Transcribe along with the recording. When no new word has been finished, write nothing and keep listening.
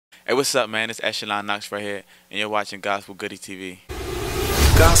Hey, what's up, man? It's Echelon Knoxx right here, and you're watching Gospel Goody TV.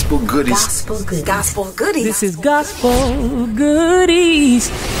 Gospel goodies. Gospel goodies. Gospel goodies. This is Gospel Goodies.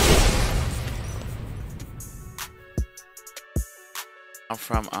 I'm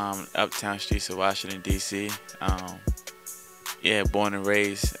from uptown streets of Washington, D.C. Yeah, born and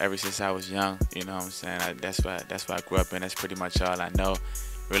raised ever since I was young. You know what I'm saying? That's what I grew up in. That's pretty much all I know.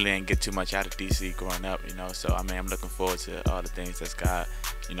 Really ain't get too much out of DC growing up, you know. So I mean, I'm looking forward to all the things that's God,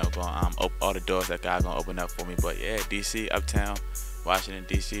 you know, going all the doors that God gonna open up for me. But yeah, DC, uptown, Washington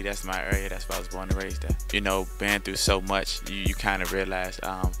D.C. That's my area. That's where I was born and raised at. You know, being through so much, you kind of realize,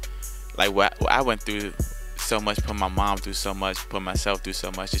 like what I went through so much, put my mom through so much, put myself through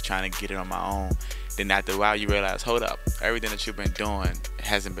so much, just trying to get it on my own. Then after a while, you realize, hold up, everything that you've been doing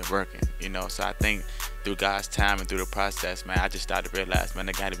hasn't been working, you know. So I think through God's time and through the process, man, I just started to realize, man,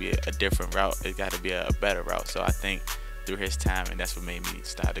 there got to be a different route. It got to be a better route. So I think through His time, and that's what made me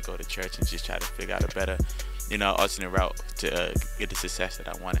start to go to church and just try to figure out a better, you know, alternate route to get the success that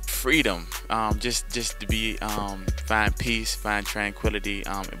I wanted. Freedom, just to be, find peace, find tranquility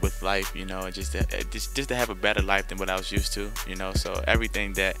with life, you know, and just to have a better life than what I was used to, you know. So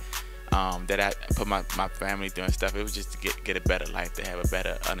everything that I put my family through and stuff, it was just to get a better life, to have a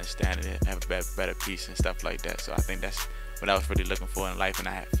better understanding, to have a better peace and stuff like that. So I think that's what I was really looking for in life, and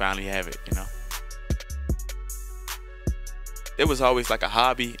I finally have it, you know. It was always like a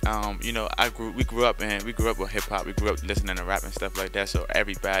hobby. You know, we grew up with hip hop. We grew up listening to rap and stuff like that. So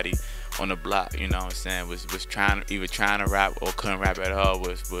everybody on the block, you know what I'm saying, was trying to rap or couldn't rap at all,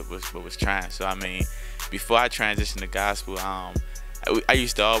 was trying. So I mean, before I transitioned to gospel, I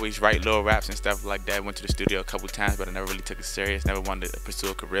used to always write little raps and stuff like that. Went to the studio a couple times, but I never really took it serious. Never wanted to pursue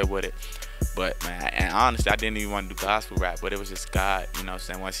a career with it. But man, and honestly, I didn't even want to do gospel rap. But it was just God, you know what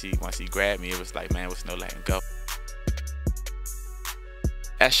I'm saying. Once he grabbed me, it was like, man, it was no letting go.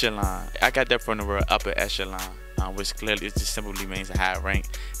 Echelon, I got that from the word upper echelon, which clearly it just simply means a high rank.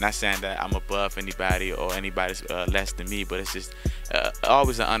 Not saying that I'm above anybody or anybody's less than me, but it's just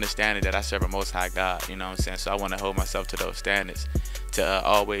always an understanding that I serve a Most High God, you know what I'm saying. So I want to hold myself to those standards, to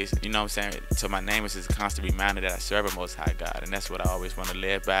always, you know what I'm saying. So my name is just a constant reminder that I serve a Most High God, and that's what I always want to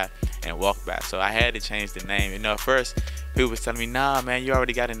live by and walk by. So I had to change the name. You know, at first people was telling me, nah, man, you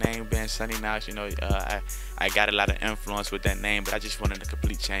already got a name, being Sonny Knoxx. You know, I got a lot of influence with that name, but I just wanted a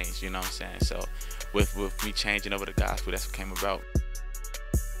complete change, you know what I'm saying. So with me changing over the gospel, that's what came about.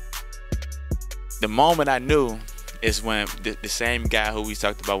 The moment I knew is when the same guy who we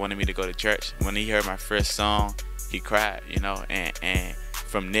talked about wanted me to go to church, when he heard my first song, he cried, you know, and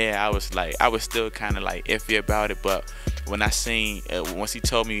from there I was still kind of like iffy about it, but when I seen, once he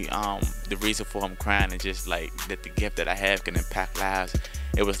told me the reason for him crying and just like that the gift that I have can impact lives,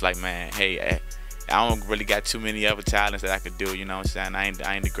 it was like, man, hey, I don't really got too many other talents that I could do, you know what I'm saying. I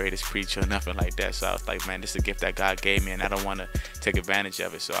ain't the greatest preacher or nothing like that. So I was like, man, this is a gift that God gave me, and I don't want to take advantage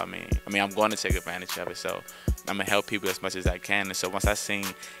of it. So I mean, I'm going to take advantage of it. So I'm gonna help people as much as I can. And so once I seen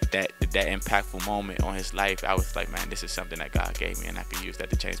that impactful moment on his life, I was like, man, this is something that God gave me, and I can use that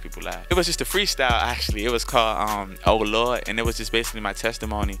to change people's lives. It was just a freestyle, actually. It was called Oh Lord, and it was just basically my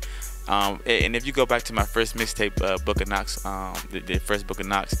testimony. And if you go back to my first mixtape, Book of Knoxx, the first Book of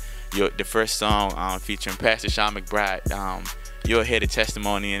Knoxx, the first song featuring Pastor Sean McBride, you'll hear the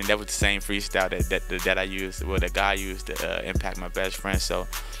testimony, and that was the same freestyle that I used, well, that God used to impact my best friend. So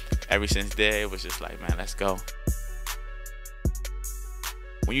ever since there, it was just like, man, let's go.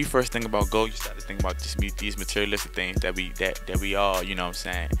 When you first think about gold, you start to think about just these materialistic things that we all, you know what I'm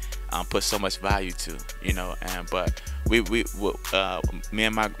saying, put so much value to, you know. And but me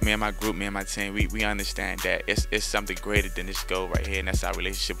and my group, me and my team, we understand that it's something greater than this gold right here, and that's our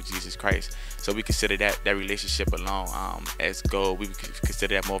relationship with Jesus Christ. So we consider that relationship alone as gold. We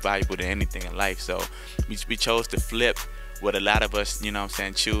consider that more valuable than anything in life. So we chose to flip what a lot of us, you know what I'm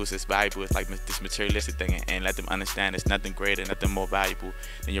saying, choose as valuable as like this materialistic thing, and let them understand there's nothing greater, nothing more valuable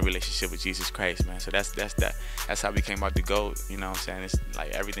than your relationship with Jesus Christ, man. So that's how we came out the gold, you know what I'm saying. It's like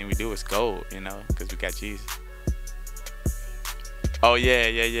everything we do is gold, you know, because we got Jesus. Oh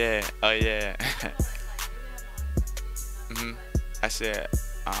yeah. Oh yeah. I said,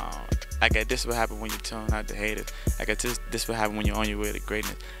 I got this will happen when you tune out the haters. I got this will happen when you're on your way to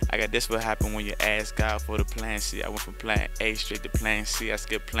greatness. I got this will happen when you ask God for the plan C. I went from plan A straight to plan C. I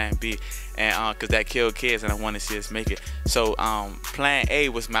skipped plan B, and cause that killed kids, and I want to see us make it. So plan A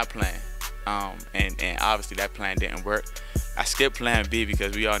was my plan, and obviously that plan didn't work. I skipped plan B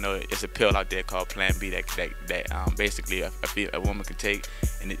because we all know it's a pill out there called plan B that basically a woman can take,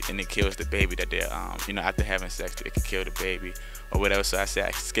 and it kills the baby that they're you know, after having sex, it can kill the baby or whatever. So I said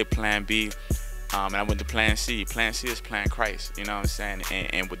I skipped plan B. And I went to Plan C. Plan C is Plan Christ. You know what I'm saying?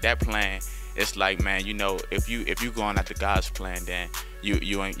 And with that plan, it's like, man, you know, if you going after God's plan, then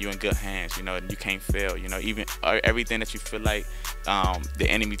you in good hands. You know, you can't fail. You know, even everything that you feel like the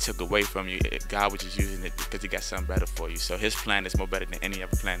enemy took away from you, God was just using it because He got something better for you. So His plan is more better than any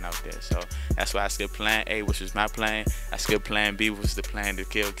other plan out there. So that's why I skipped Plan A, which was my plan. I skipped Plan B, which was the plan to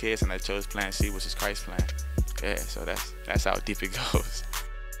kill kids, and I chose Plan C, which is Christ's plan. Yeah, so that's how deep it goes.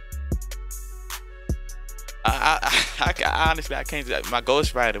 I honestly, I can't. My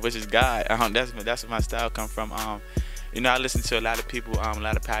ghostwriter, which is God. That's where my style come from. You know, I listen to a lot of people, a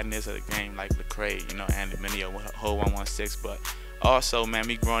lot of pioneers of the game, like Lecrae, you know, and many of Whole 116. But also, man,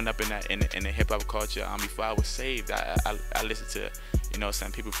 me growing up in the hip hop culture, before I was saved, I listened to, you know,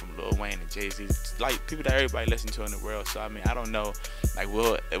 some people from Lil Wayne and Jay-Z, like people that everybody listens to in the world. So I mean, I don't know, like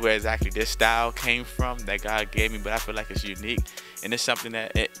where exactly this style came from that God gave me, but I feel like it's unique, and it's something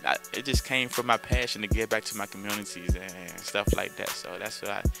that it just came from my passion to give back to my communities and stuff like that. So that's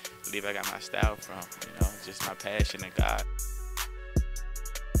where I believe I got my style from. You know, just my passion and God.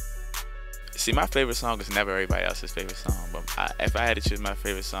 See, my favorite song is never everybody else's favorite song, but if I had to choose my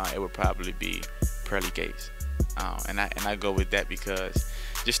favorite song, it would probably be Pearly Gates. And I go with that because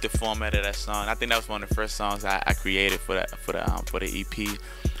just the format of that song. I think that was one of the first songs I created for the EP.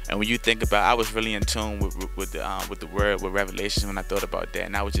 And when you think about, I was really in tune with the word, with Revelation when I thought about that,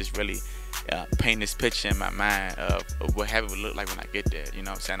 and I was just really painting this picture in my mind of what heaven would look like when I get there. You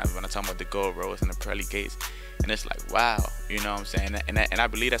know what I'm saying? When I'm talking about the gold roads and the pearly gates, and it's like, wow, you know what I'm saying? And I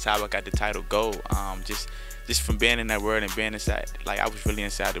believe that's how I got the title Gold. Just from being in that word and being inside, like I was really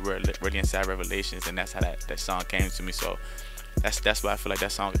inside the word, really inside Revelations, and that's how that song came to me. So that's why I feel like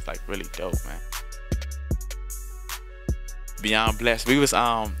that song is like really dope, man. Beyond Blessed, we was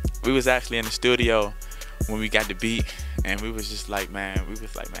actually in the studio when we got the beat, and we was just like, man,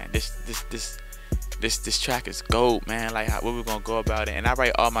 this track is gold, man. Like, what we gonna go about it? And I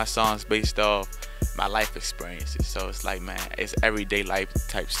write all my songs based off my life experiences. So it's like, man, it's everyday life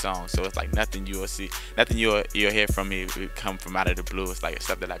type song. So it's like nothing you'll hear from me come from out of the blue. It's like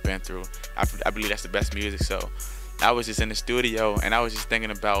stuff that I've been through. I believe that's the best music. So I was just in the studio and I was just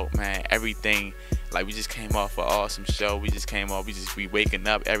thinking about, man, everything. Like, we just came off an awesome show. We waking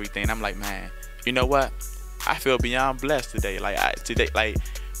up, everything. And I'm like, man, you know what? I feel beyond blessed today. Like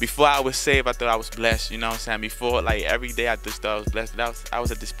before I was saved, I thought I was blessed. You know what I'm saying? Before, like, every day I just thought I was blessed. But I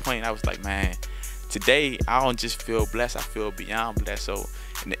was at this point. I was like, man, today I don't just feel blessed. I feel beyond blessed. So,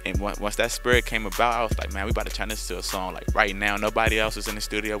 and once that spirit came about, I was like, man, we about to turn this to a song. Like right now, nobody else was in the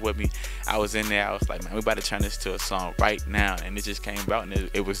studio with me. I was in there. I was like, man, we about to turn this to a song right now. And it just came about, and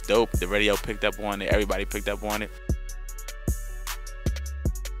it was dope. The radio picked up on it. Everybody picked up on it.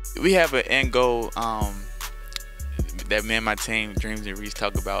 We have an end goal that me and my team, Dreams and Reach,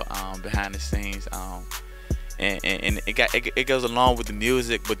 talk about behind the scenes. And it goes along with the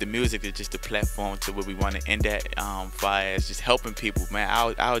music, but the music is just a platform to where we want to end at, far as just helping people,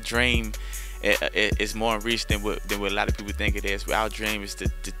 man. Our dream is more in reach than what a lot of people think it is. Our dream is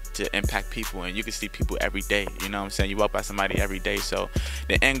to impact people, and you can see people every day. You know what I'm saying? You walk by somebody every day. So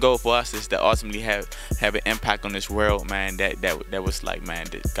the end goal for us is to ultimately have an impact on this world, man. That was like, man,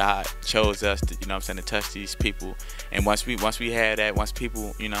 that God chose us to, you know what I'm saying, to touch these people. And once we had that, once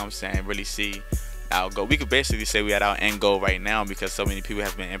people, you know what I'm saying, really see our goal, we could basically say we had our end goal right now because so many people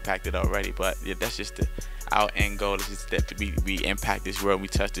have been impacted already. But yeah, that's just our end goal is just that we impact this world, we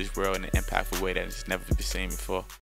touch this world in an impactful way that it's never been seen before.